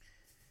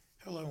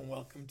Hello and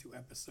welcome to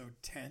episode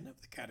 10 of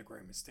the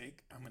Category Mistake.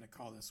 I'm going to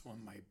call this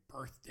one my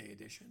birthday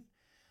edition.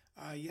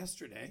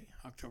 Yesterday,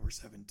 October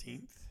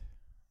 17th,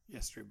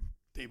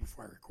 day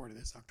before I recorded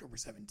this, October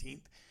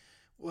 17th,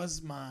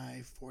 was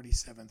my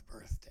 47th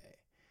birthday.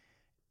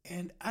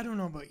 And I don't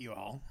know about you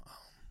all,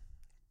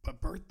 but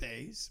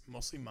birthdays,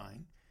 mostly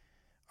mine,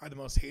 are the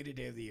most hated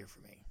day of the year for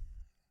me.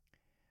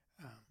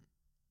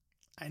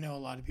 I know a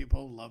lot of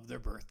people love their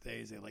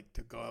birthdays. They like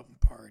to go out and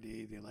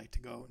party. They like to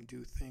go out and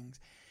do things.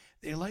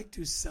 They like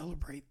to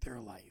celebrate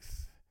their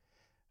life.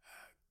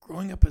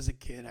 Growing up as a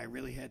kid, I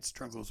really had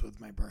struggles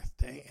with my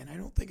birthday, and I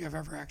don't think I've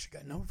ever actually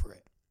gotten over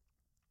it.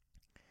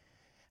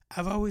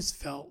 I've always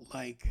felt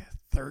like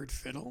third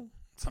fiddle,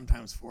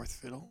 sometimes fourth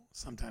fiddle,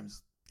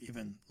 sometimes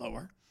even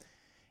lower.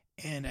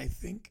 And I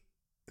think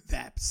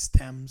that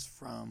stems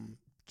from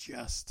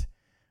just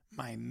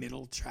my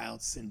middle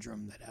child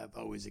syndrome that I've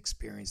always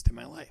experienced in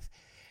my life.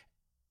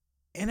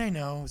 And I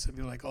know some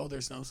people are like, oh,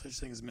 there's no such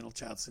thing as middle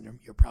child syndrome.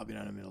 You're probably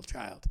not a middle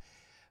child.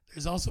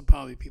 There's also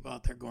probably people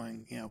out there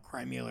going,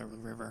 cry me a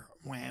river,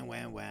 wah,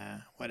 wah, wah,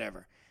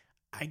 whatever.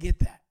 I get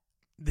that.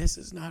 This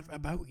is not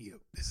about you.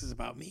 This is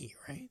about me,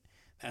 right?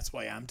 That's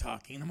why I'm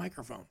talking in a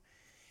microphone.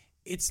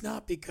 It's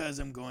not because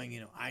I'm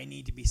going, I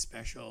need to be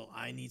special.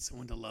 I need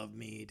someone to love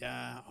me,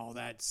 all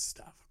that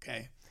stuff,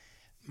 okay?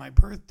 My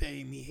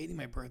birthday, me hating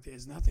my birthday,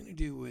 has nothing to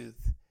do with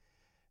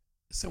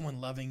someone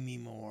loving me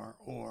more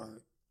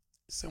or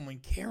someone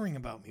caring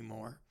about me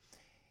more.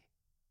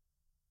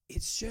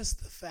 It's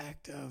just the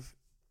fact of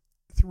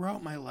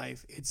throughout my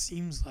life, it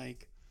seems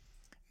like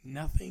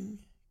nothing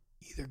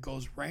either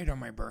goes right on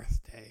my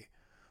birthday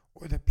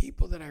or the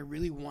people that I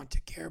really want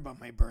to care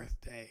about my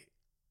birthday,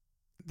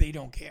 they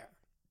don't care.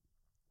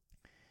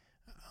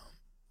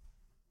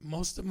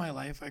 Most of my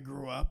life I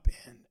grew up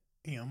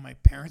and my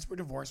parents were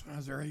divorced when I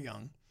was very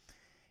young,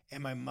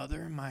 and my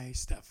mother and my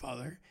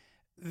stepfather,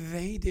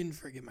 they didn't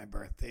forget my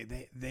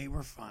birthday. They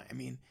were fine. I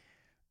mean,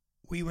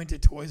 we went to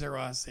Toys R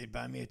Us. They'd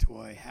buy me a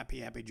toy. Happy,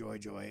 happy, joy,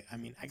 joy. I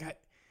mean, I got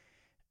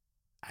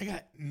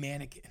not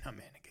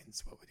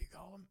mannequins. What would you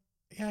call them?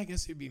 Yeah,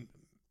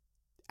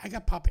 I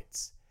got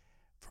puppets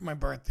for my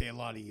birthday a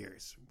lot of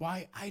years.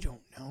 Why? I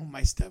don't know.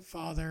 My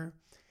stepfather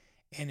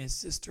and his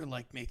sister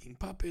liked making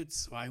puppets,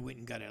 so I went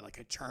and got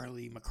a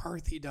Charlie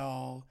McCarthy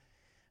doll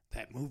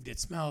that moved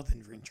its mouth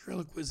and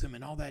ventriloquism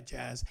and all that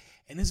jazz.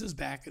 And this was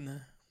back in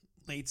the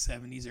late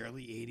 70s,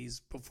 early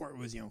 80s, before it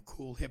was,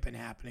 cool, hip, and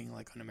happening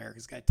like on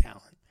America's Got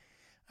Talent.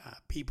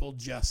 People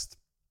just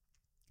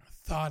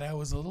thought I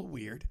was a little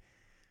weird.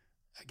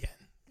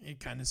 Again, it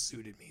kind of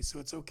suited me, so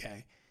it's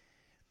okay.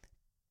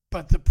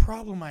 But the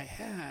problem I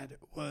had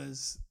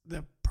was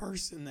the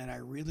person that I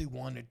really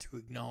wanted to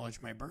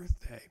acknowledge my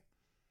birthday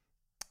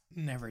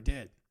never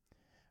did.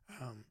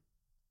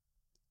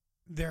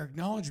 Their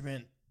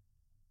acknowledgement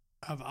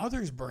of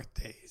others'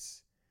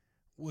 birthdays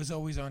was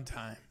always on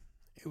time.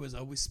 It was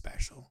always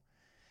special.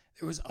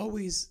 There was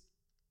always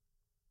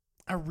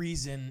a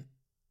reason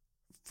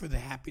for the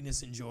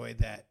happiness and joy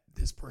that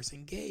this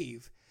person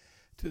gave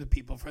to the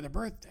people for their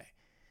birthday.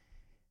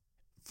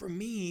 For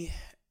me,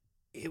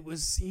 it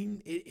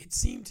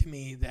seemed to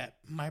me that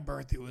my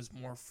birthday was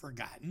more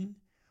forgotten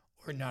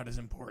or not as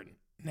important.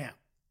 Now,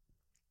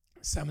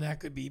 some of that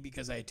could be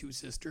because I had two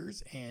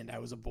sisters and I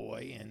was a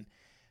boy and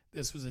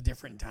this was a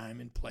different time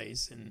and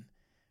place, and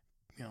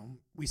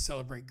we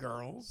celebrate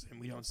girls and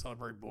we don't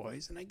celebrate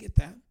boys, and I get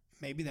that.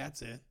 Maybe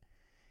that's it.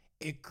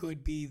 It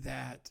could be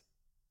that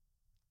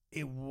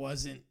it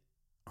wasn't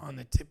on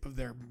the tip of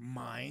their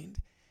mind,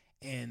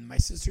 and my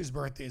sister's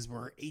birthdays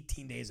were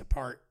 18 days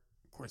apart.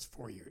 Of course,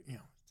 4 years,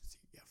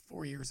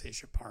 4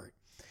 years-ish apart.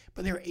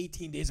 But they were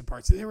 18 days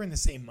apart, so they were in the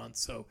same month.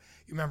 So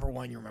you remember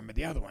one, you remember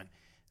the other one.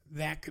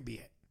 That could be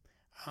it.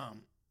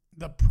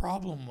 The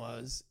problem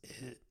was,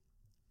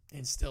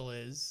 and still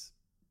is,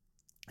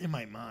 in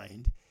my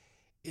mind,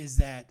 is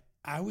that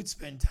I would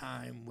spend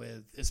time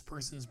with this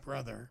person's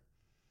brother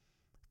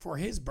for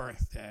his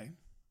birthday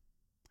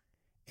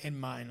and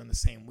mine on the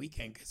same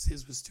weekend, because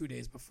his was 2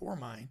 days before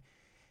mine.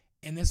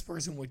 And this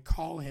person would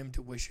call him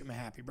to wish him a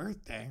happy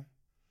birthday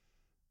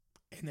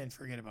and then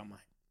forget about mine.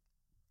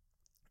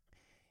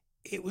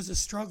 It was a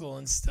struggle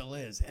and still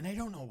is. And I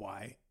don't know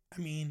why.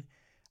 I mean,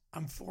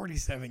 I'm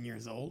 47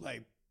 years old.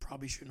 I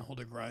probably shouldn't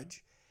hold a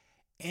grudge.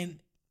 And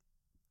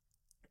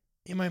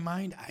in my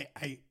mind,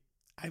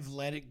 I've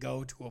let it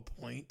go to a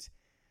point.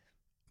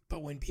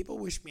 But when people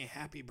wish me a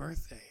happy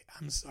birthday,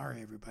 I'm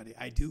sorry, everybody.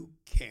 I do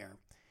care.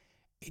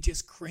 It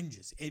just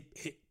cringes. It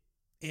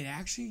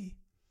actually,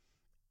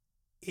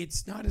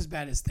 it's not as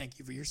bad as thank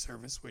you for your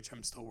service, which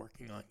I'm still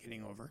working on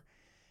getting over.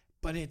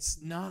 But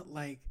it's not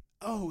like,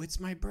 oh, it's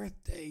my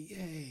birthday,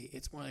 yay.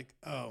 It's more like,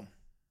 oh,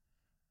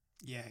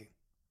 yay.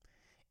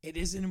 It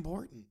isn't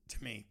important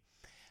to me.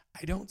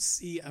 I don't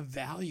see a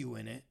value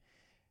in it,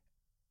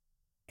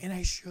 and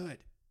I should.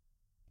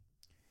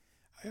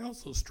 I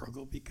also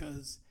struggle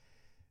because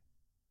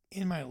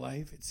in my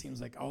life, it seems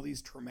like all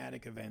these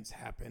traumatic events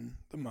happen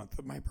the month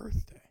of my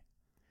birthday.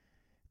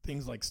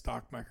 Things like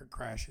stock market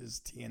crashes,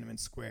 Tiananmen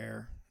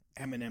Square,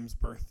 Eminem's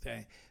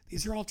birthday.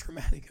 These are all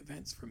traumatic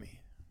events for me.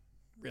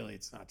 Really,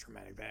 it's not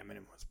traumatic that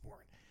Eminem was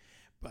born.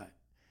 But,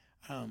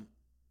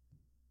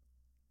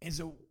 and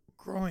so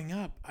growing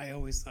up, I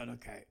always thought,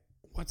 okay,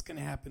 what's going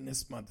to happen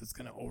this month that's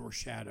going to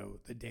overshadow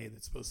the day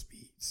that's supposed to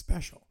be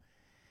special?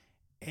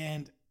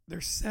 And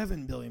there's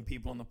 7 billion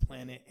people on the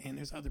planet, and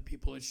there's other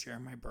people that share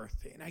my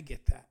birthday, and I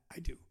get that. I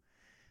do.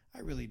 I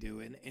really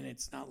do. And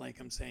it's not like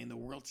I'm saying the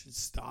world should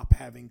stop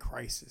having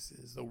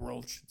crises. The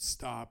world should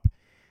stop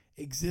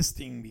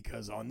existing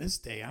because on this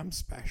day I'm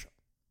special.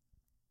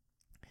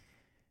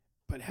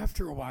 But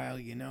after a while,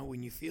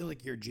 when you feel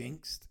like you're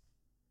jinxed,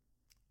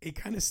 it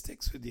kind of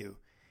sticks with you.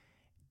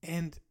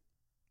 And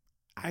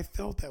I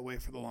felt that way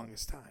for the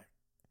longest time.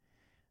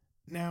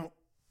 Now,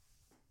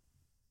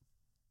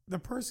 the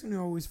person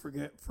who always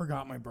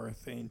forgot my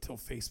birthday until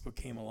Facebook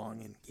came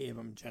along and gave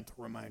him gentle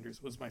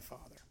reminders was my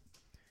father.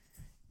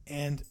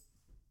 And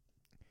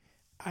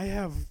I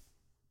have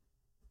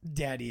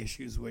daddy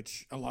issues,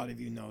 which a lot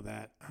of you know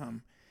that.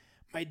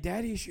 My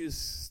daddy issues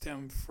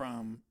stem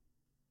from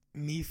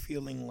me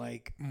feeling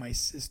like my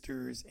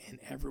sisters and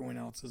everyone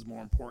else is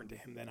more important to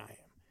him than I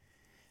am.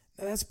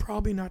 Now, that's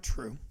probably not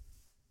true.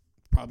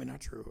 Probably not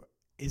true.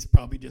 It's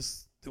probably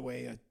just the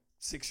way a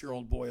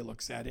 6-year-old boy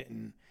looks at it,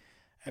 and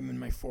I'm in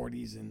my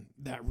 40s, and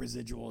that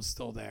residual is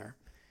still there.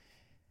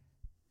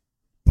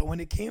 But when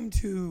it came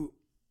to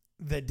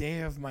the day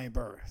of my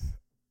birth,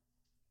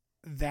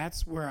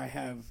 that's where I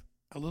have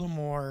a little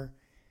more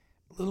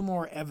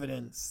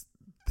evidence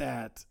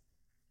that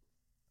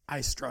I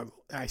struggle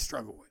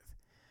with.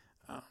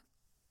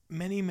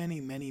 Many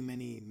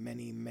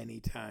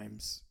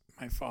times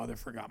my father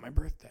forgot my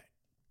birthday.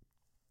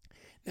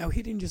 Now,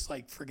 he didn't just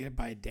forget it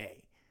by a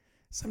day.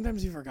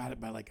 Sometimes he forgot it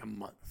by a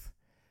month.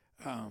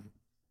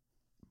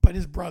 But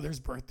his brother's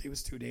birthday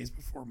was 2 days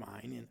before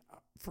mine, and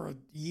for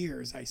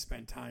years I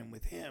spent time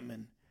with him,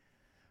 and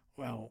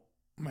well,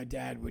 my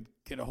dad would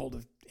get a hold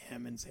of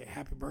him and say,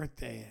 happy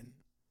birthday, and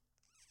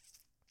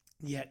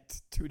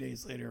yet 2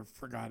 days later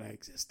forgot I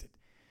existed.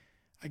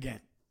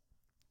 Again,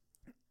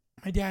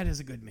 my dad is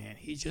a good man.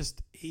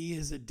 He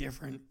is a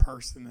different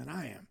person than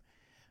I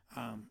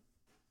am.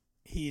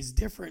 He is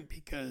different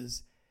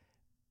because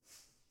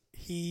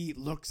he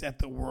looks at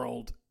the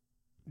world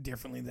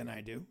differently than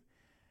I do.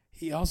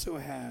 He also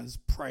has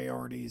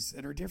priorities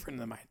that are different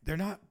than mine. They're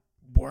not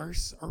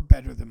worse or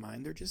better than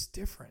mine. They're just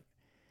different.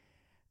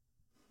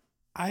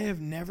 I have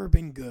never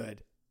been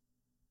good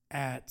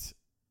at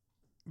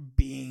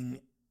being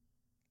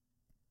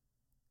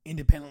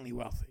independently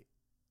wealthy.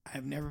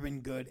 I've never been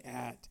good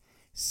at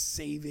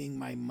saving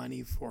my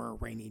money for a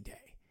rainy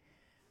day.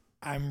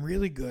 I'm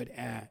really good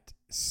at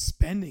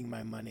spending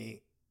my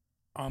money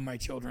on my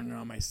children and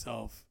on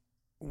myself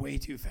way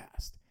too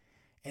fast.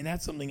 And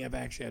that's something I've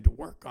actually had to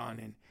work on.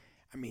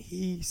 And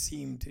he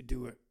seemed to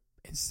do it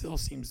and still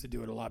seems to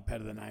do it a lot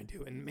better than I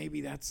do. And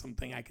maybe that's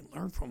something I can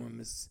learn from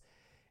him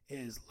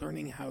is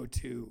learning how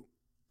to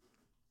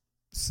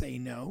say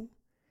no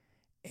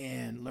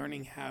and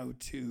learning how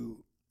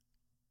to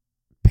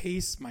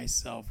pace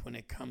myself when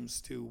it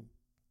comes to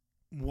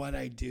what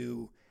I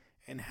do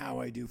and how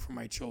I do for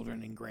my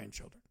children and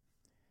grandchildren.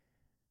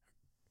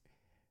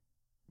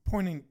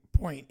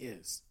 Point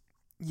is,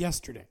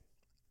 yesterday,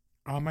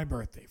 on my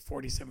birthday,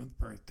 47th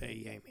birthday,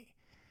 yay me,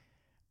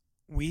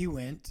 we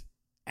went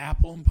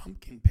apple and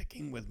pumpkin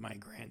picking with my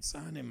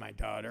grandson and my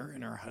daughter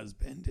and her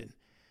husband.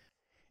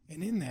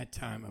 And in that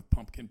time of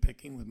pumpkin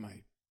picking with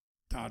my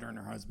daughter and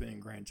her husband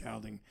and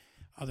grandchild and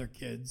other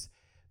kids,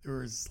 there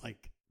was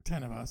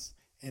 10 of us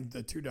and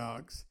the 2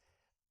 dogs.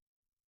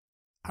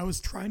 I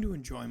was trying to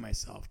enjoy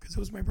myself because it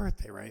was my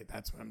birthday, right?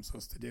 That's what I'm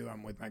supposed to do.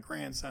 I'm with my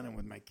grandson and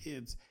with my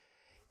kids.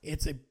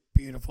 It's a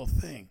beautiful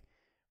thing.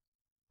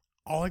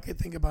 All I could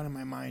think about in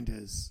my mind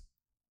is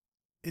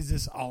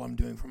this all I'm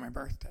doing for my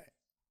birthday?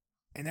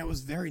 And that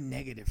was very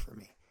negative for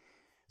me.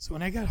 So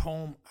when I got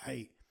home,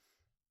 I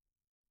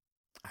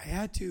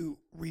had to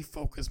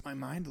refocus my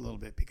mind a little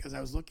bit because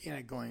I was looking at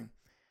it going,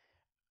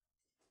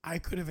 I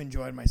could have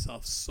enjoyed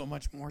myself so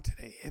much more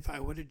today if I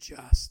would have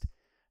just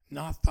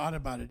not thought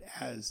about it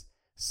as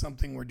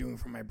something we're doing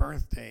for my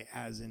birthday,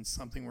 as in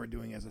something we're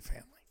doing as a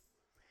family.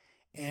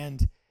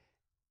 And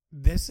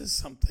this is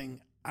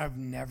something I've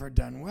never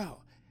done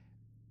well.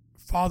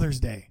 Father's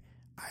Day.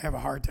 I have a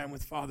hard time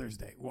with Father's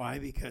Day. Why?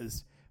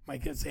 Because my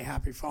kids say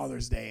Happy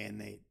Father's Day and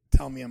they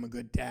tell me I'm a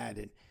good dad.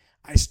 And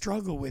I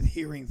struggle with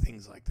hearing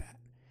things like that.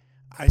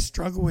 I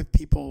struggle with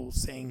people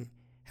saying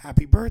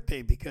happy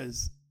birthday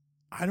because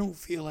I don't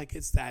feel like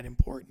it's that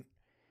important.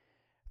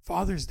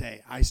 Father's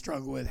Day, I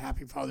struggle with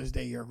Happy Father's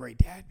Day, you're a great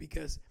dad,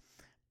 because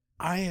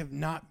I have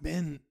not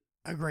been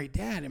a great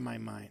dad in my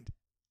mind.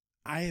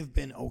 I have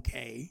been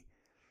okay,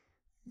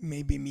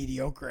 maybe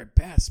mediocre at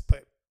best,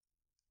 but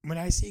when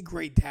I say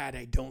great dad,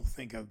 I don't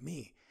think of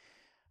me.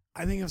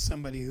 I think of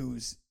somebody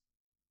who's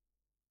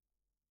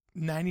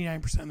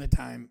 99% of the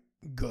time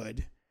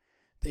good.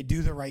 They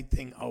do the right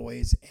thing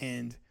always,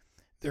 and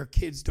their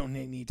kids don't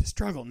need to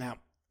struggle. Now,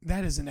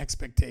 that is an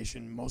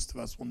expectation most of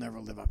us will never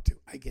live up to.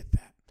 I get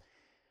that.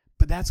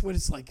 But that's what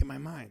it's like in my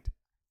mind.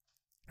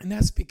 And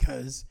that's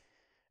because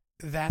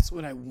that's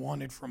what I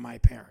wanted from my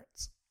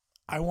parents.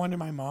 I wanted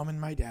my mom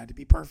and my dad to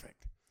be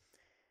perfect.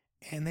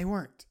 And they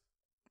weren't.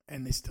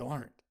 And they still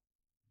aren't.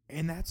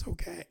 And that's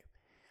okay.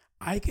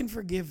 I can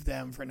forgive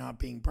them for not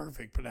being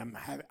perfect, but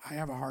I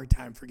have a hard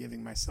time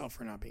forgiving myself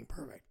for not being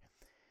perfect.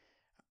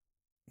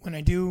 When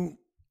I do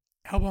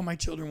help out my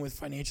children with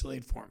financial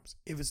aid forms,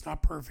 if it's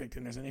not perfect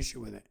and there's an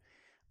issue with it,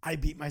 I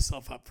beat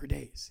myself up for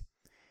days.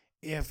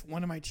 If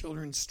one of my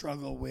children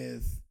struggle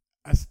with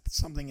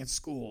something at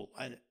school,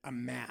 a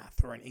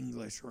math or an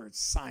English or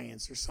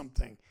science or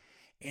something,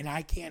 and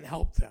I can't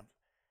help them,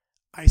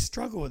 I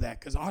struggle with that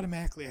because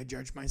automatically I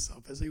judge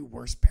myself as a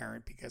worse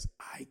parent because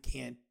I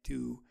can't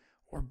do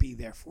or be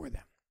there for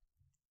them.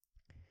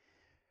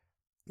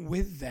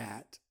 With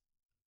that,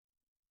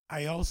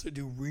 I also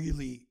do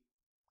really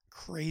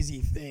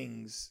crazy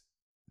things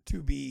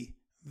to be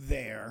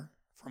there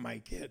for my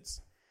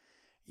kids.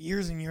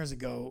 Years and years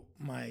ago,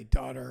 my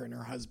daughter and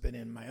her husband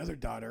and my other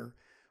daughter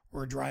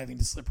were driving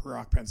to Slippery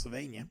Rock,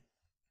 Pennsylvania.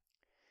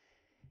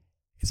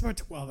 It's about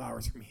 12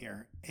 hours from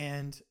here,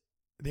 and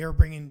they were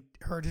bringing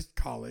her to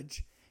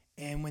college.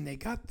 And when they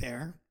got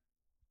there,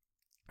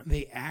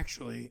 they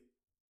actually,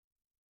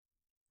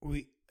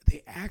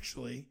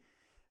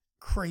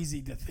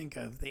 crazy to think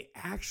of, they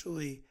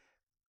actually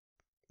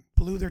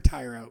blew their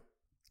tire out,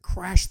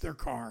 crashed their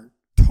car,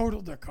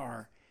 totaled their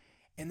car,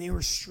 and they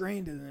were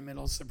stranded in the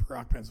middle of Slippery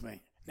Rock,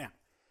 Pennsylvania. Now,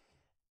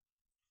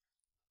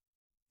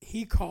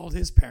 he called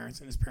his parents,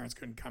 and his parents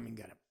couldn't come and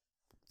get him.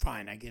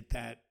 Fine, I get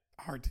that.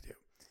 Hard to do.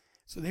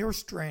 So they were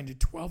stranded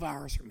 12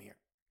 hours from here.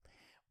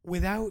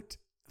 Without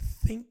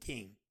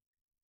thinking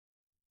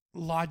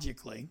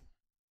logically,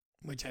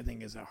 which I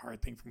think is a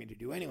hard thing for me to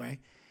do anyway,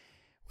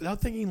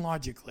 without thinking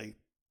logically,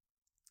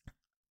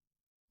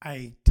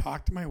 I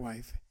talked to my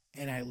wife,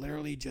 and I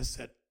literally just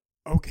said,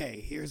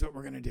 okay, here's what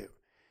we're going to do.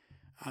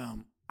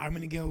 I'm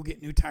going to go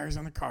get new tires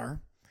on the car,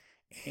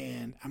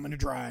 and I'm going to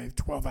drive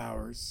 12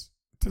 hours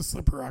to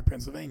Slippery Rock,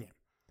 Pennsylvania.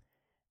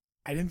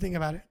 I didn't think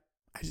about it.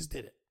 I just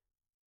did it.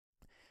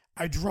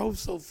 I drove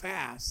so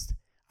fast,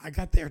 I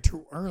got there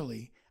too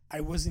early.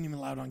 I wasn't even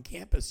allowed on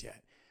campus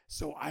yet.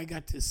 So I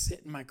got to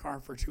sit in my car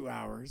for 2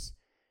 hours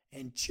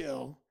and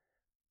chill,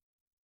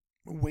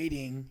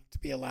 waiting to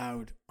be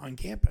allowed on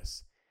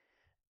campus.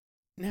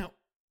 Now,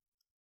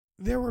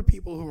 there were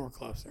people who were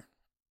closer.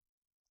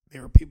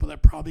 There were people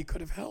that probably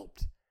could have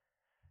helped.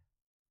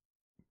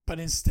 But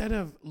instead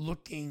of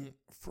looking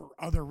for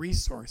other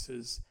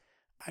resources,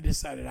 I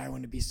decided I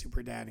wanted to be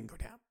super dad and go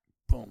down.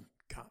 Boom,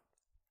 gone.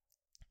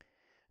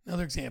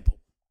 Another example,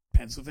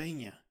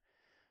 Pennsylvania.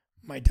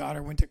 My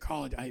daughter went to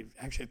college. I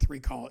actually had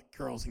 3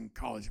 girls in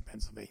college in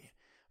Pennsylvania.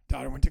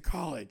 Daughter went to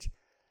college.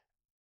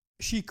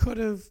 She could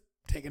have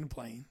taken a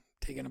plane,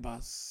 taken a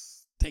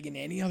bus, taken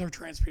any other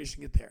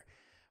transportation to get there.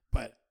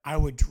 But I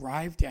would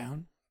drive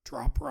down,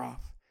 drop her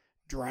off,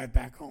 drive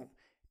back home,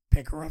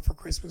 pick her up for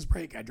Christmas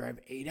break. I'd drive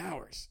 8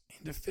 hours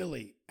into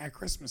Philly at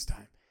Christmas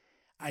time.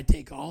 I'd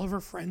take all of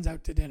her friends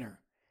out to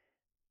dinner,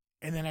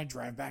 and then I'd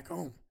drive back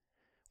home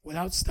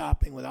without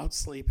stopping, without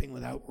sleeping,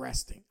 without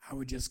resting. I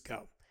would just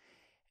go.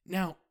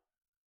 Now,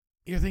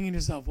 you're thinking to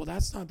yourself, well,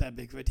 that's not that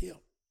big of a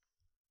deal.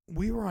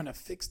 We were on a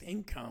fixed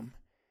income,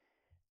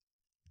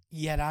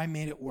 yet I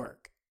made it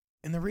work.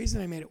 And the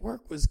reason I made it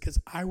work was because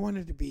I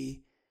wanted to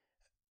be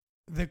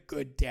the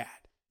good dad.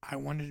 I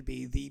wanted to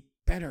be the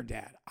better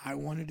dad. I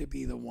wanted to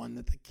be the one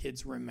that the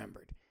kids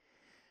remembered.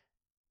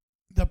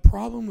 The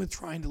problem with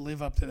trying to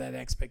live up to that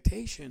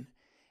expectation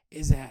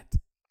is that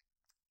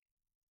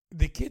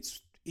the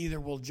kids either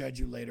will judge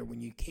you later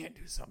when you can't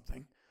do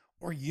something,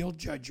 or you'll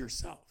judge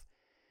yourself.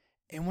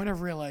 And what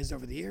I've realized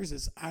over the years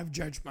is I've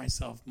judged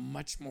myself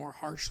much more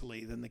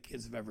harshly than the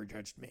kids have ever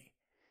judged me.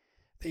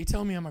 They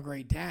tell me I'm a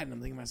great dad, and I'm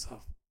thinking to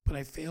myself, but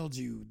I failed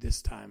you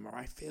this time, or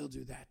I failed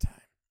you that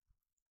time.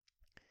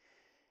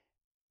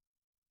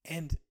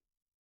 And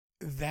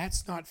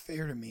that's not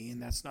fair to me,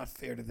 and that's not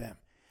fair to them.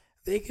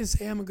 They can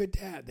say I'm a good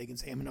dad. They can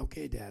say I'm an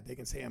okay dad. They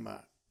can say I'm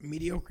a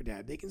mediocre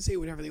dad. They can say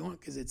whatever they want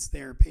because it's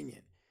their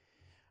opinion.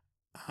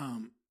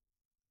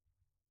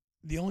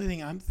 The only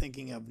thing I'm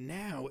thinking of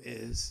now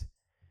is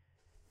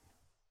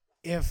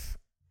if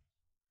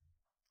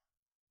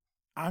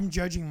I'm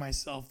judging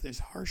myself this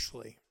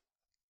harshly,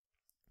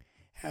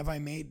 have I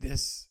made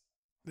this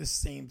the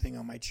same thing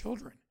on my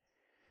children?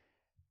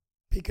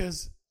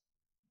 Because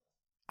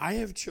I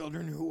have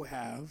children who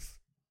have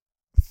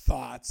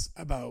thoughts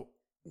about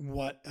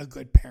what a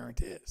good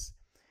parent is.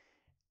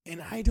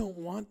 And I don't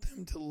want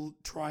them to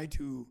try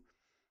to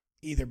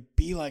either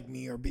be like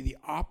me or be the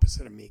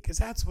opposite of me, because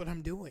that's what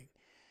I'm doing.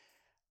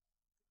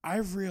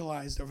 I've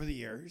realized over the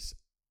years,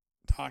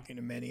 talking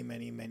to many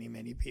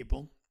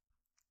people,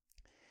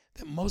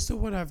 that most of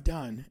what I've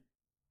done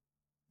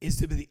is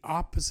to be the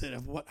opposite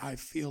of what I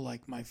feel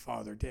like my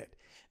father did.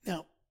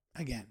 Now,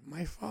 again,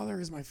 my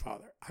father is my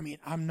father. I mean,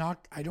 I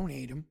don't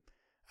hate him.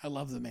 I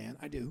love the man.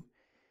 I do.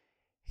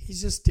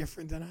 He's just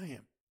different than I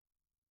am.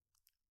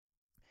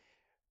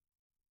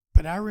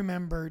 But I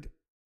remember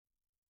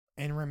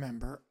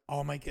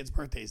all my kids'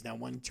 birthdays. Now,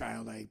 one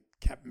child I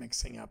kept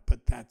mixing up,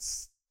 but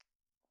that's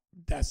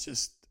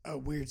just a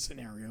weird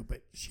scenario,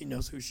 but she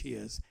knows who she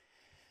is.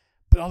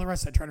 But all the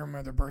rest, I try to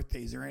remember their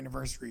birthdays, their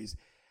anniversaries.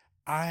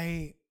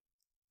 I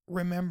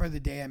remember the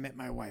day I met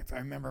my wife. I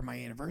remember my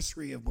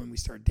anniversary of when we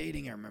started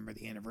dating. I remember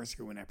the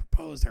anniversary when I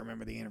proposed. I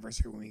remember the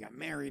anniversary when we got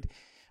married.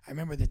 I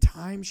remember the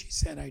time she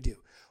said I do.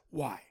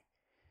 Why?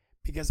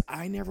 Because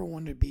I never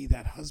wanted to be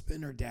that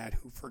husband or dad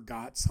who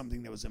forgot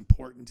something that was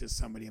important to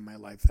somebody in my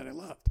life that I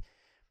loved.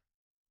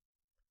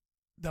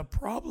 The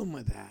problem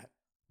with that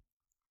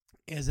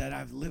is that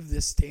I've lived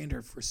this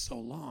standard for so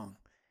long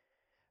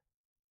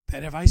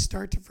that if I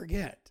start to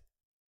forget,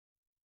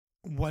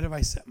 what have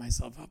I set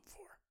myself up for?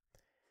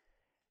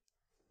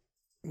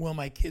 Will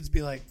my kids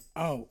be like,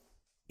 oh,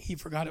 he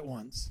forgot it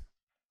once,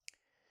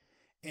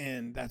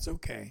 and that's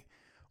okay?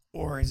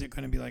 Or is it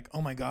going to be like,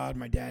 oh my God,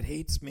 my dad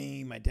hates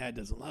me. My dad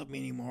doesn't love me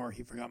anymore.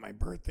 He forgot my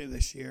birthday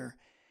this year.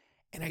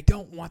 And I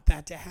don't want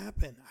that to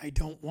happen. I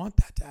don't want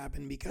that to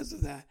happen because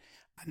of that.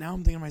 And now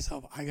I'm thinking to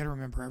myself, I got to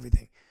remember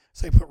everything.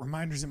 So I put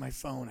reminders in my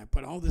phone. I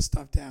put all this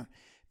stuff down.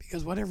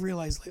 Because what I've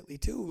realized lately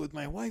too with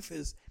my wife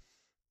is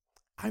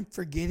I'm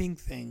forgetting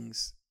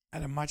things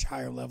at a much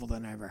higher level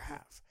than I ever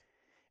have.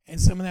 And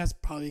some of that's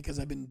probably because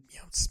I've been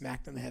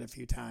smacked in the head a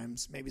few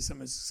times. Maybe some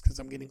of it's because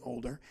I'm getting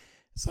older.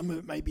 Some of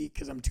it might be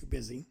because I'm too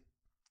busy.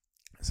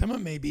 Some of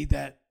it may be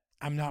that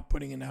I'm not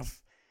putting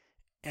enough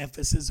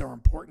emphasis or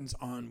importance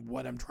on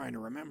what I'm trying to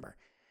remember.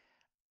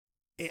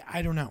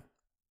 I don't know.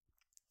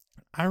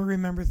 I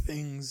remember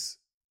things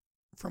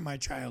from my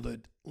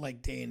childhood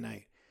like day and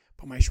night,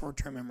 but my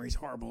short-term memory is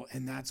horrible,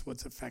 and that's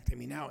what's affecting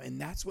me now. And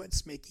that's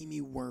what's making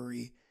me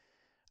worry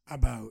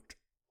about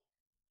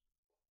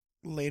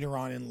later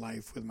on in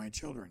life with my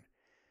children.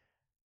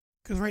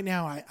 Because right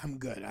now I'm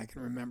good. I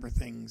can remember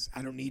things.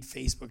 I don't need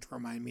Facebook to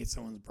remind me it's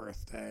someone's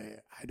birthday.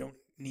 I don't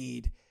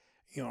need,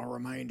 a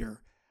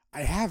reminder.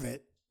 I have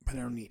it, but I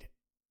don't need it.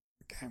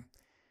 Okay.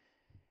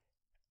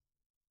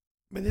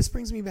 But this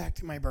brings me back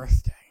to my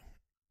birthday.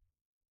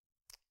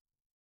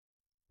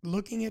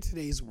 Looking at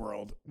today's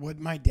world, would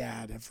my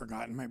dad have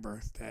forgotten my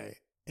birthday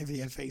if he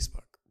had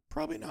Facebook?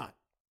 Probably not.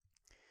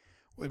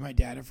 Would my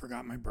dad have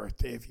forgotten my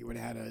birthday if he would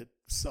have had a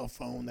cell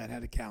phone that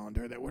had a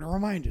calendar that would have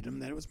reminded him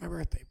that it was my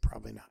birthday?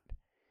 Probably not.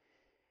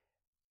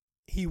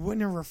 He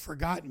wouldn't have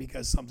forgotten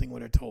because something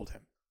would have told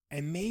him.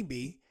 And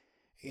maybe,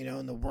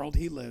 in the world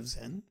he lives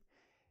in,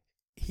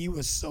 he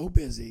was so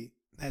busy,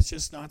 that's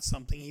just not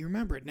something he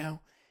remembered.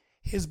 Now,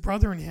 his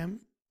brother and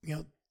him,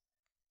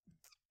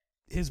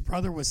 his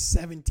brother was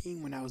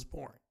 17 when I was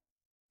born.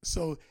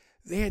 So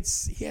he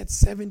had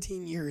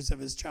 17 years of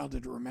his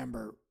childhood to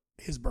remember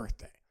his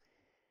birthday.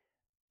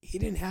 He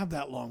didn't have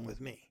that long with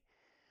me.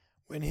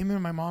 When him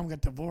and my mom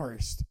got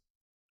divorced,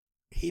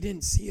 he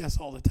didn't see us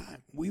all the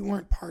time. We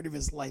weren't part of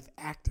his life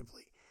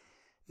actively.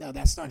 Now,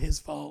 that's not his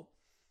fault.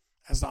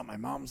 That's not my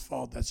mom's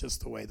fault. That's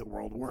just the way the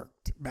world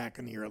worked back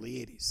in the early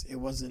 80s. It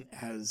wasn't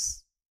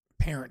as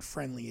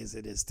parent-friendly as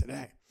it is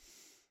today.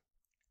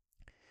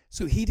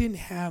 So he didn't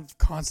have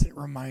constant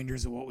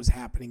reminders of what was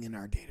happening in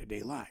our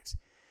day-to-day lives.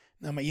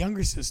 Now, my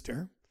younger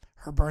sister,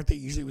 her birthday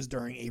usually was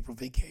during April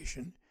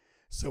vacation.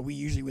 So we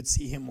usually would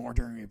see him more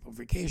during April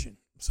vacation.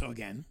 So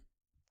again,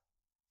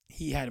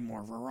 he had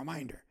more of a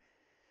reminder.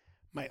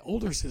 My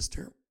older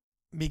sister,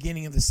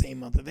 beginning of the same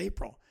month of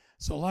April.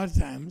 So a lot of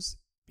times,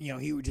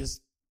 he would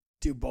just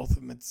do both of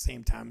them at the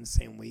same time in the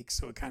same week.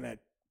 So it kind of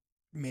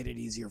made it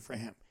easier for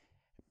him.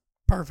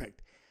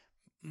 Perfect.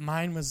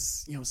 Mine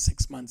was,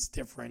 6 months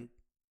different.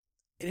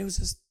 And it was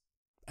just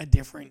a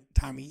different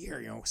time of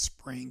year,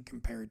 spring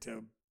compared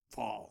to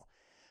fall.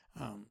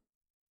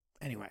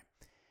 Anyway.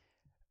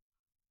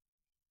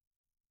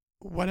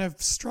 What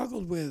I've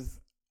struggled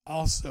with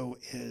also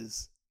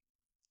is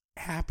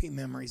happy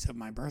memories of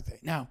my birthday.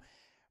 Now,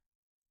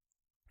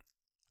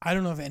 I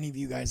don't know if any of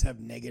you guys have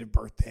negative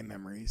birthday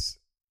memories.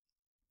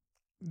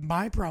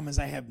 My problem is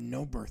I have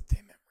no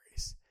birthday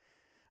memories.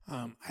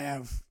 I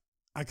have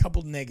a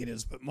couple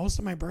negatives, but most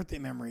of my birthday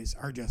memories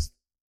are just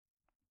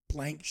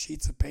blank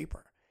sheets of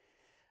paper.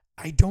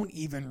 I don't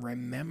even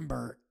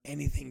remember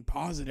anything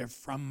positive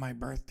from my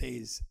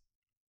birthdays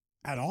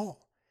at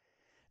all.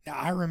 Now,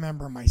 I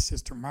remember my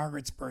sister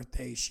Margaret's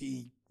birthday.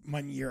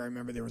 One year, I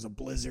remember there was a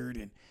blizzard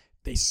and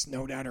they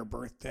snowed out her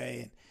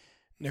birthday. And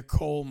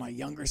Nicole, my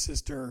younger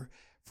sister,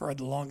 for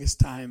the longest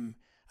time,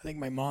 I think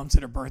my mom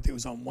said her birthday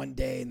was on one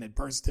day and the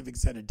birth certificate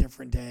said a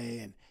different day.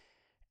 And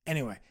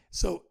anyway,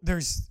 so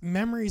there's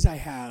memories I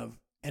have,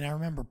 and I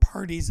remember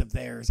parties of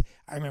theirs.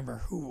 I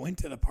remember who went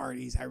to the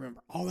parties. I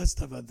remember all that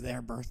stuff of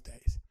their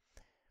birthdays.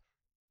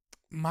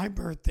 My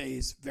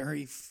birthdays,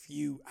 very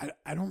few.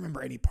 I don't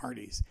remember any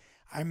parties.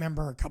 I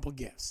remember a couple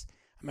gifts.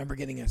 I remember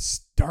getting a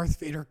Darth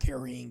Vader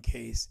carrying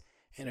case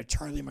and a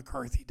Charlie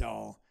McCarthy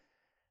doll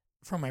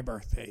for my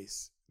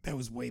birthdays. That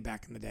was way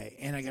back in the day.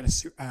 And I got a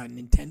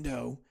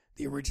Nintendo,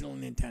 the original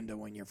Nintendo,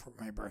 one year for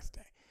my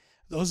birthday.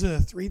 Those are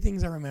the three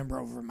things I remember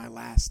over my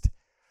last,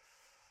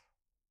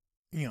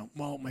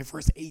 my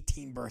first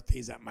 18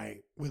 birthdays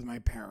with my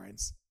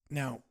parents.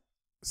 Now,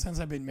 since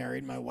I've been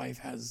married, my wife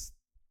has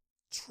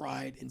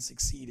tried and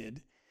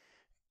succeeded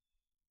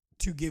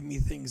to give me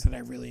things that I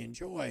really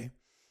enjoy.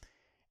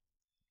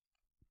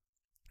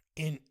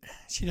 And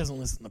she doesn't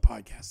listen to the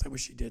podcast. I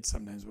wish she did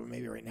sometimes, but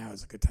maybe right now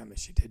is a good time that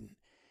she didn't.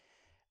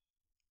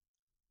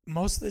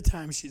 Most of the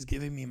time she's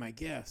giving me my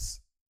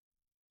gifts,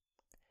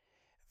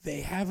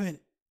 they're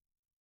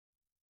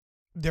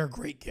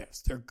great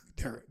gifts.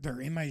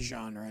 They're in my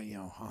genre,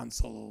 Han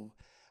Solo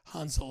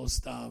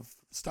stuff,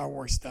 Star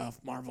Wars stuff,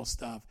 Marvel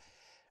stuff,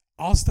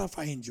 all stuff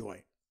I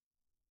enjoy.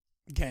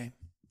 Okay?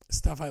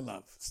 Stuff I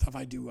love, stuff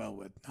I do well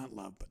with, not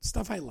love, but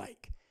stuff I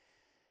like.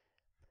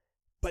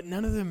 But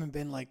none of them have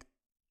been like,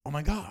 oh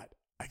my God,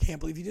 I can't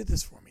believe you did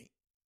this for me.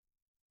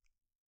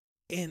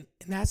 And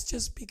that's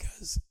just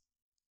because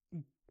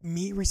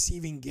me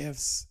receiving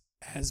gifts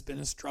has been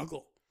a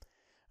struggle.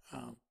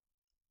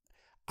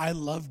 I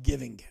love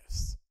giving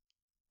gifts.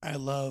 I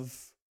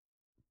love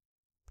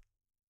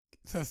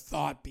the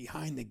thought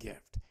behind the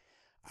gift.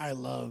 I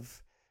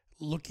love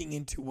looking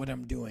into what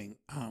I'm doing,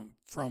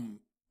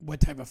 from what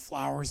type of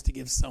flowers to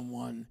give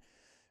someone,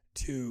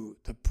 to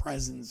the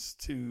presents,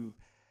 to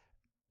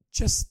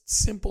just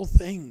simple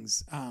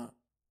things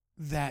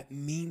that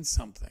mean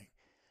something.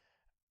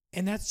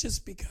 And that's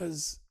just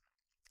because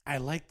I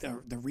like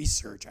the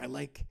research. I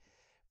like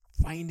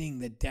finding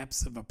the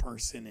depths of a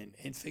person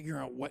and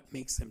figuring out what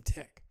makes them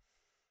tick.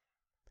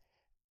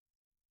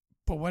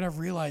 But what I've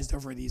realized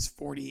over these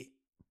 40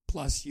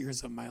 plus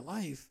years of my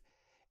life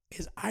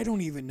is I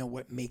don't even know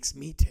what makes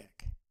me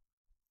tick.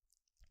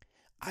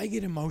 I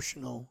get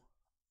emotional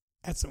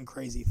at some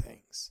crazy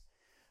things.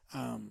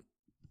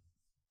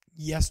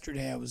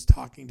 Yesterday I was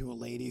talking to a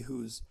lady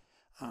who's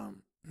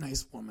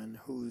nice woman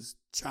whose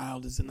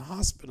child is in the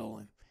hospital,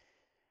 and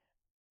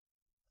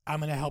I'm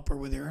going to help her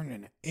with her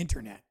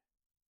internet.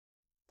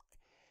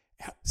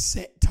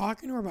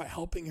 Talking to her about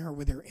helping her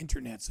with her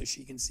internet so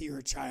she can see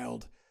her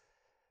child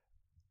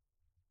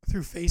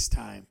through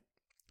FaceTime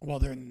while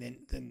they're in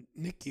the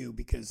NICU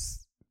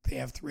because they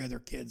have 3 other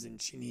kids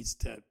and she needs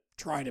to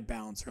try to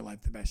balance her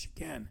life the best she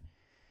can.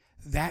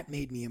 That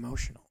made me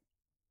emotional.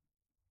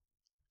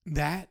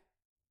 That,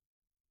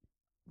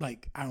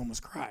 like, I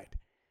almost cried.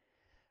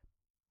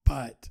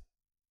 But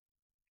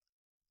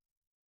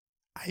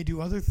I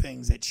do other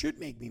things that should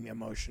make me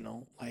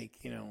emotional, like,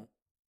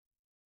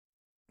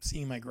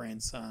 seeing my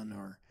grandson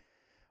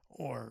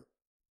or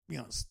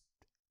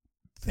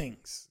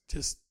things,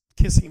 just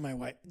kissing my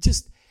wife,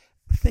 just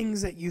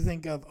things that you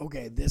think of,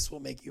 okay, this will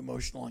make you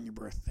emotional on your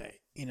birthday.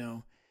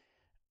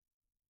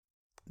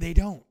 They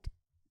don't.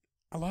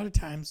 A lot of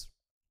times,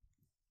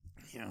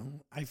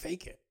 I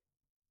fake it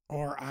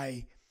or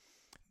I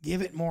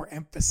give it more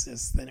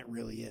emphasis than it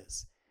really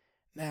is.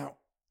 Now,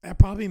 that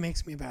probably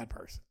makes me a bad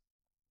person.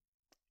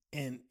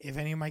 And if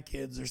any of my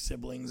kids or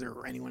siblings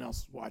or anyone else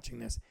is watching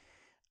this,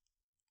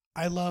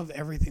 I love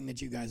everything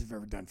that you guys have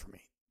ever done for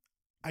me.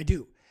 I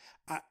do.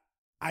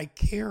 I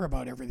care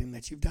about everything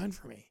that you've done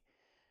for me.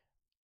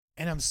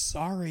 And I'm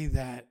sorry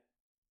that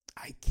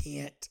I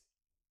can't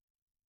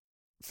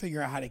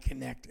figure out how to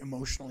connect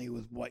emotionally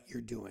with what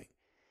you're doing.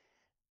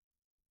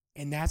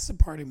 And that's the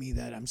part of me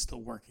that I'm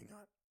still working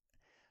on.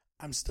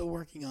 I'm still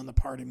working on the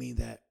part of me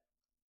that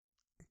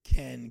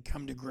can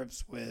come to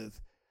grips with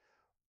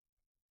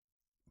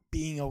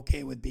being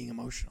okay with being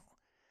emotional.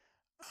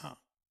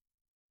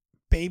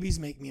 Babies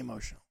make me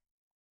emotional.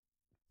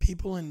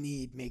 People in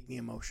need make me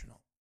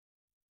emotional.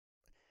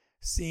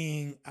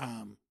 Seeing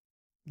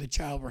the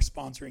child we're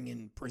sponsoring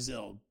in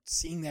Brazil,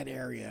 seeing that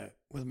area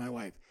with my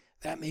wife,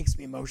 that makes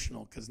me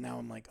emotional because now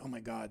I'm like, oh my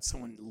God,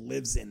 someone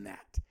lives in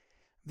that.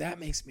 That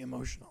makes me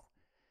emotional.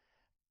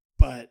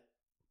 But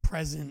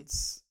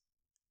presents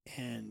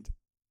and,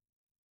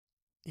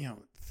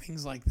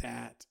 things like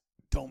that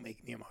don't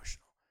make me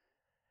emotional.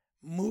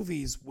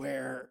 Movies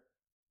where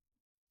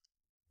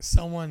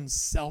someone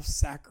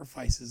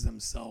self-sacrifices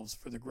themselves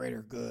for the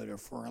greater good or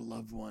for a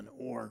loved one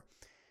or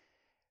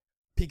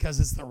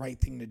because it's the right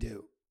thing to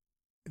do,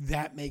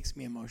 that makes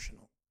me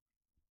emotional.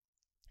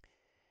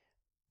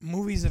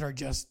 Movies that are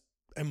just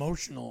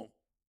emotional,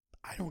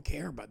 I don't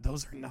care about.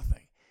 Those are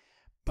nothing.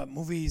 But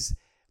movies,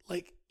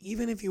 like,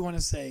 even if you want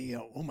to say,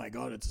 oh my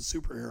God, it's a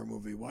superhero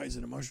movie, why is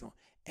it emotional?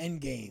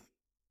 Endgame,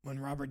 when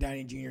Robert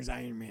Downey Jr.'s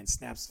Iron Man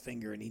snaps a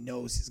finger and he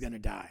knows he's going to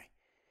die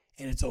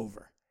and it's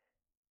over.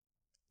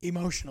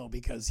 Emotional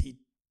because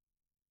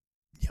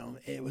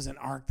it was an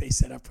arc they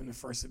set up from the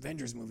first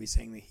Avengers movie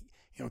saying that,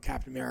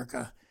 Captain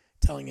America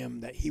telling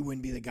him that he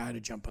wouldn't be the guy to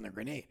jump on the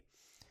grenade.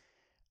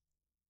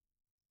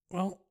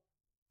 Well,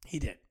 he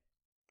did,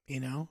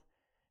 and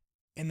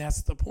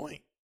that's the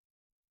point.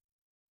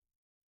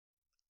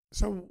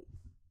 So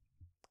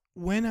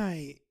when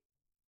I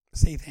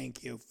say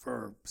thank you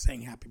for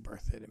saying happy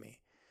birthday to me,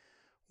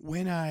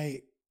 when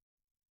I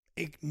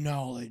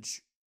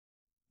acknowledge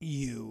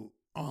you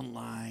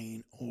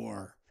online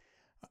or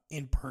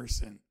in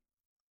person,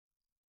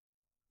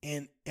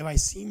 and if I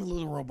seem a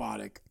little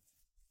robotic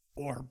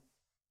or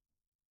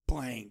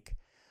blank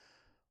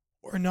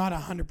or not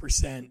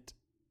 100%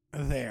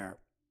 there,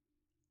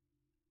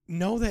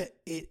 know that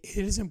it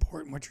is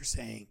important what you're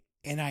saying,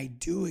 and I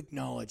do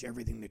acknowledge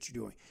everything that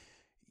you're doing.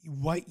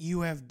 What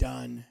you have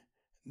done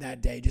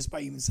that day just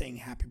by even saying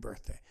happy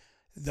birthday.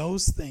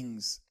 Those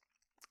things,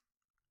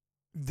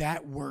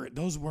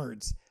 those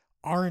words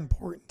are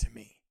important to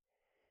me.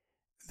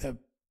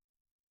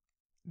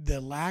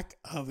 The lack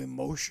of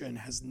emotion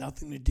has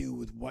nothing to do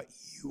with what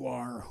you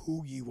are or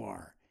who you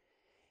are.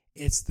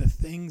 It's the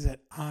things that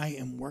I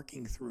am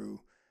working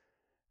through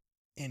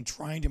and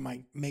trying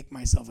to make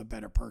myself a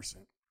better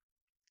person.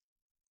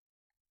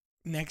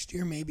 Next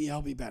year, maybe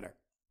I'll be better.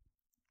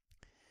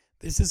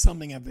 This is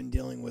something I've been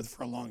dealing with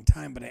for a long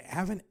time, but I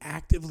haven't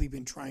actively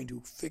been trying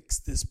to fix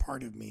this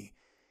part of me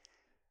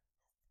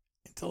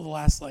until the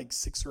last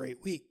 6 or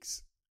 8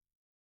 weeks.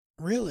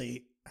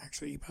 Really,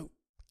 actually about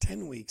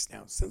 10 weeks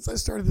now since I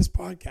started this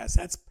podcast.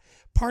 That's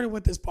part of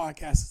what this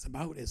podcast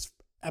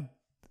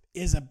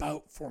is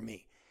about for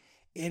me.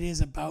 It is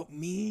about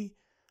me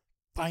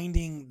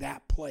finding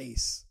that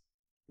place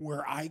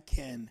where I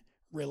can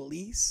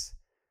release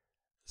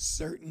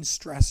certain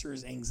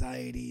stressors,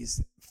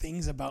 anxieties,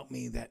 things about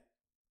me that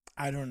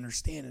I don't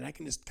understand, and I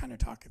can just kind of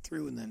talk it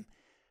through, and then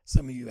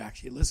some of you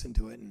actually listen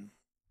to it, and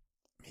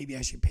maybe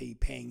I should be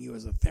paying you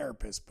as a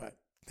therapist, but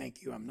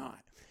thank you, I'm not.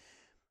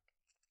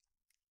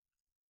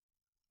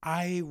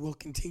 I will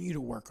continue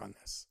to work on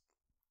this.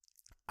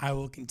 I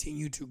will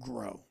continue to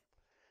grow.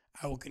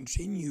 I will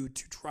continue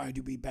to try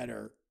to be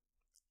better,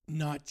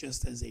 not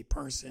just as a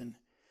person,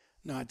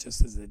 not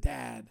just as a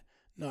dad,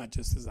 not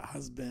just as a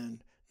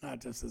husband, not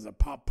just as a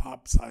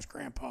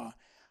pop/grandpa.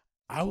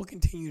 I will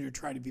continue to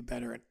try to be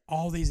better at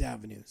all these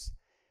avenues.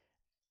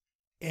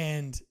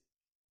 And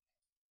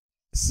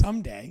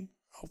someday,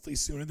 hopefully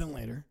sooner than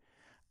later,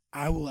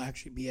 I will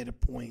actually be at a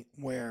point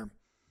where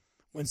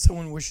when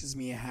someone wishes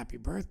me a happy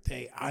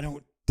birthday, I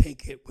don't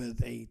take it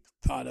with a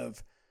thought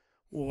of,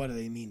 well, what do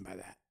they mean by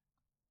that?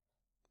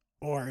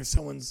 Or if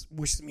someone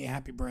wishes me a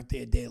happy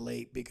birthday a day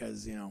late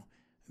because,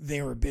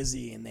 they were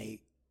busy and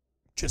they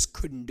just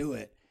couldn't do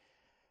it,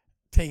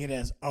 take it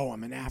as, oh,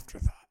 I'm an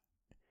afterthought.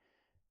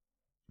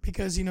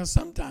 Because,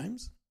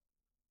 sometimes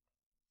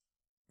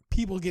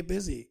people get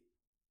busy.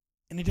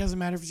 And it doesn't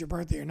matter if it's your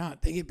birthday or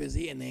not. They get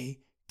busy and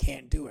they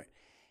can't do it.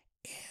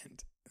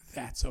 And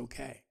that's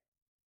okay.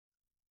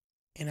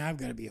 And I've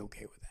got to be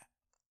okay with that.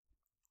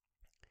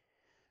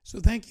 So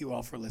thank you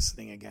all for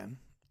listening again.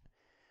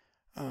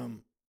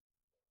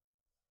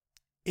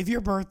 If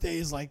your birthday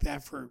is like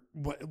that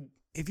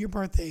if your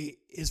birthday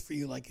is for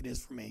you like it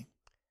is for me,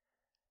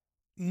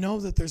 know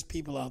that there's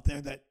people out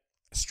there that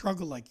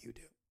struggle like you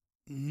do.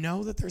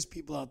 Know that there's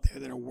people out there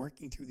that are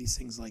working through these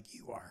things like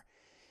you are.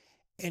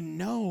 And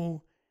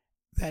know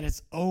that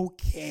it's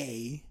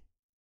okay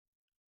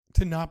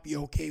to not be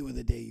okay with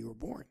the day you were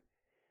born.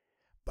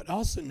 But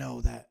also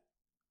know that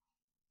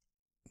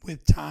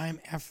with time,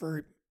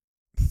 effort,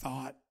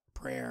 thought,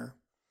 prayer,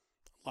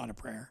 a lot of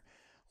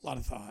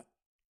thought,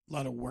 a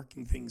lot of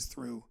working things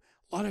through,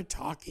 a lot of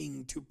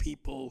talking to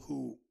people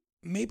who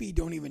maybe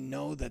don't even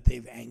know that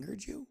they've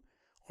angered you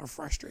or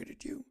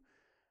frustrated you,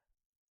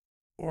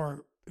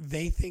 or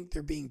they think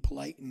they're being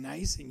polite and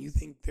nice and you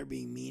think they're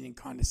being mean and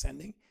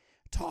condescending.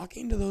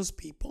 Talking to those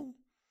people,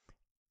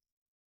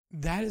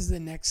 that is the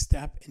next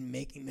step in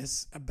making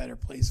this a better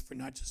place for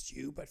not just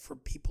you, but for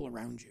people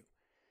around you.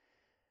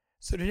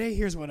 So today,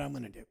 here's what I'm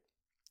going to do.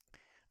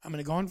 I'm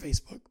going to go on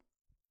Facebook.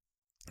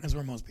 That's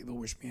where most people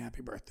wish me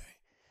happy birthday.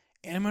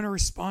 And I'm going to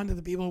respond to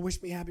the people who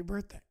wish me happy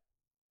birthday.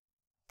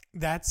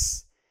 And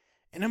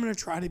I'm going to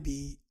try to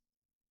be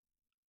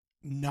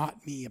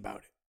not me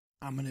about it.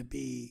 I'm going to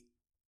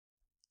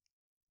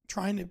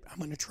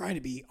try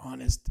to be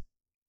honest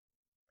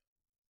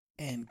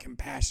and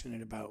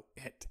compassionate about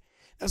it.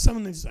 Now,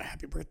 someone that's a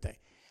happy birthday,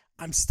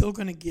 I'm still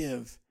going to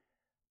give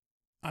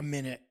a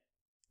minute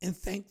and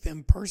thank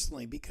them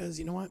personally because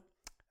you know what?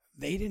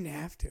 They didn't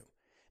have to.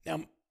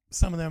 Now,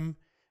 some of them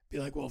be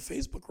like, well,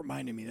 Facebook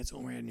reminded me. That's the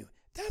only way I knew.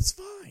 That's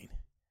fine.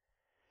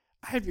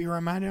 I have to be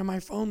reminded on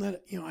my phone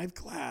that, I have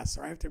class,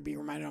 or I have to be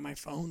reminded on my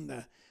phone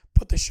to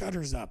put the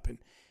shutters up. And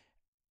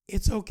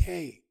it's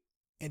okay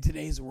in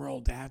today's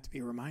world to have to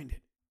be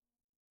reminded.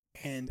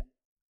 And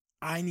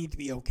I need to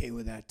be okay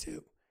with that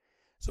too.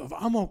 So if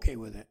I'm okay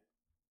with it,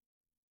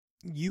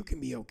 you can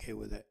be okay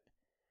with it.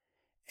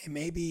 And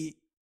maybe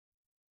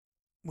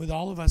with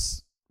all of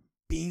us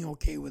being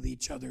okay with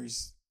each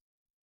other's,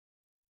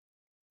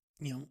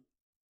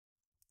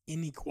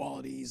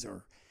 inequalities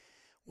or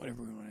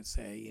whatever we want to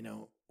say,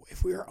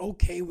 if we are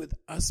okay with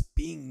us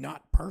being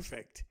not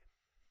perfect,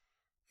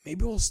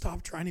 maybe we'll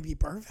stop trying to be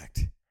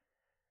perfect.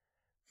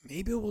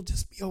 Maybe we'll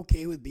just be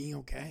okay with being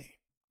okay.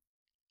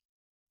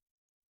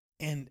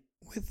 And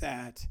with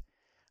that,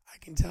 I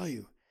can tell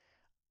you,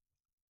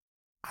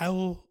 I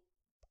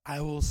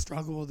will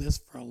struggle with this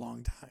for a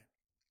long time.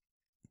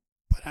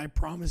 But I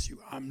promise you,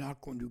 I'm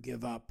not going to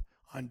give up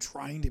on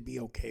trying to be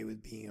okay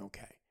with being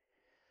okay.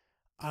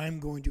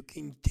 I'm going to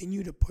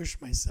continue to push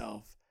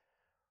myself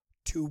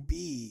to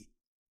be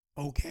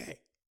okay.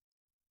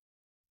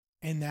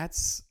 And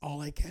that's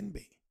all I can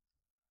be.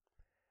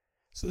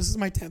 So this is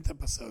my 10th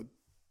episode.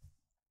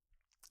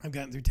 I've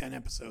gotten through 10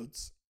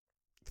 episodes,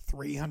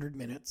 300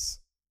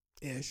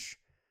 minutes-ish,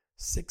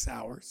 6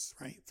 hours,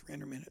 right?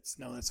 300 minutes.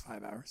 No, that's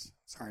 5 hours.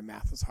 Sorry,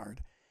 math is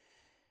hard.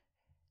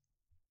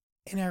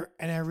 And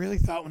I really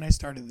thought when I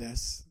started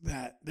this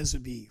that this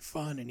would be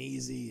fun and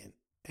easy and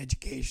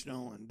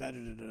educational and da da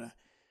da da.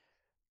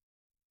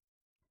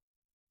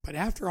 But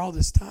after all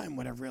this time,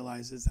 what I've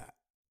realized is that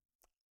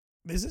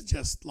this is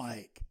just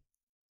like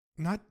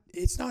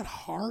it's not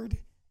hard,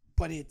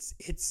 but it's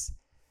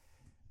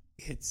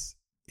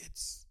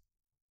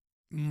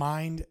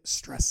mind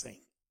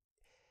stressing.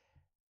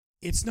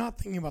 It's not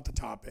thinking about the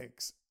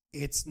topics.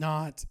 It's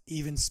not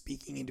even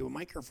speaking into a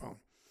microphone.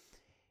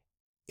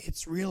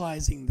 It's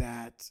realizing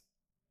that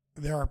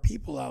there are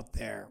people out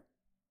there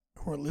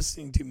who are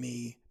listening to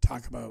me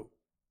talk about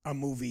a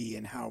movie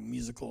and how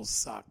musicals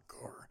suck,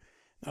 or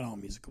not all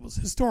musicals,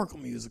 historical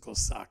musicals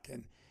suck,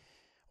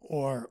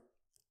 or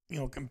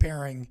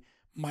comparing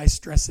my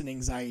stress and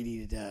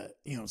anxiety to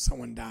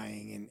someone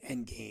dying in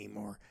Endgame,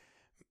 or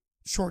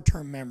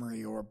short-term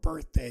memory, or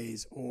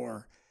birthdays,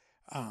 or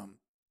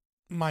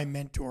my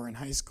mentor in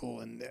high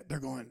school, and they're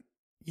going,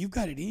 "You've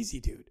got it easy,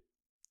 dude."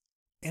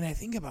 And I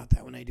think about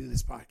that when I do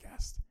this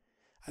podcast.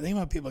 I think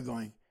about people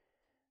going,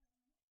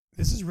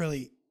 "This is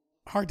really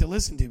hard to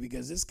listen to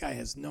because this guy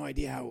has no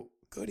idea how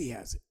good he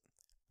has it."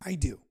 I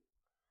do.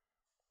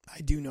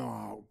 I do know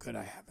how good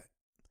I have it.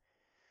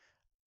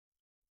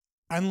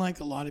 Unlike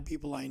a lot of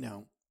people I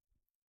know,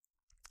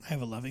 I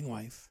have a loving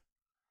wife.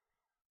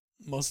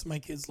 Most of my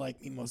kids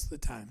like me most of the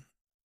time.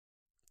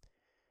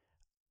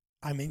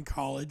 I'm in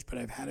college, but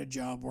I've had a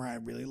job where I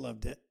really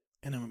loved it,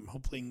 and I'm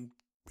hoping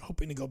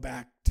to go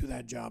back to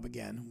that job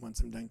again once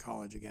I'm done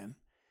college again.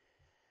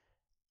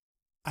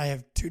 I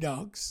have 2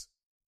 dogs.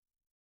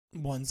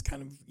 One's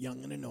kind of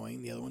young and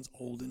annoying. The other one's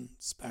old and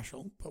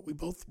special, but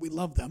we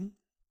love them.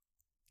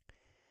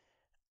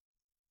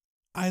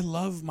 I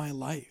love my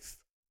life.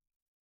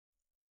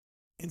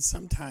 And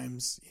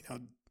sometimes,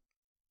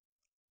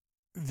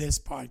 this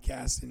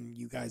podcast and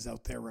you guys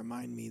out there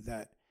remind me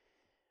that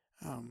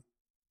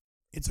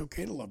it's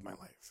okay to love my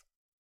life.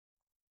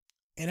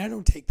 And I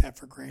don't take that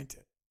for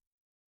granted.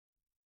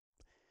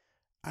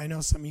 I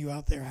know some of you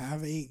out there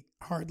have a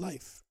hard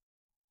life,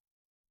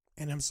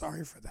 and I'm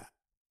sorry for that.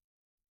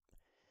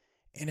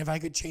 And if I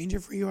could change it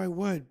for you, I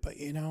would. But,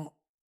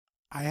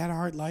 I had a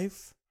hard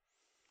life,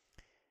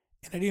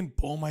 and I didn't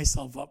pull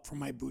myself up from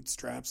my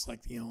bootstraps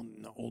like the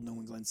old New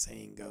England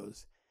saying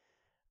goes.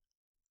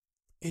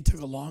 It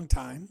took a long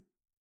time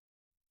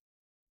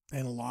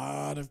and a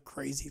lot of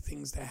crazy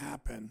things to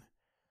happen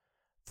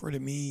for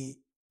me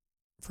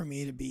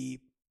to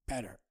be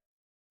better.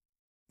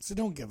 So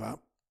don't give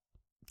up.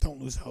 Don't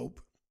lose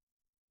hope.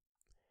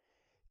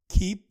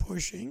 Keep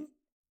pushing.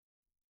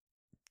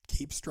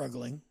 Keep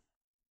struggling.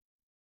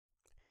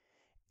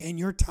 And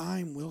your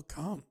time will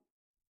come.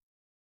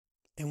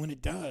 And when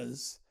it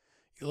does,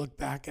 you look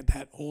back at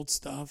that old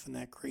stuff and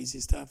that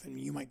crazy stuff, and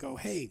you might go,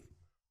 "Hey,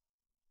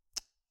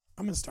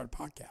 I'm going to start a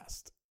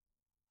podcast."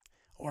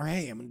 Or,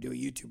 "Hey, I'm going to do a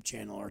YouTube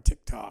channel or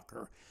TikTok,"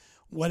 or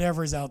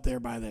whatever's out there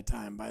by that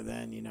time. By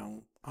then,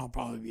 I'll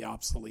probably be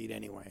obsolete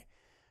anyway.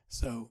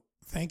 So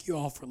thank you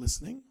all for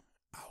listening.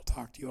 I'll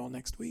talk to you all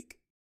next week.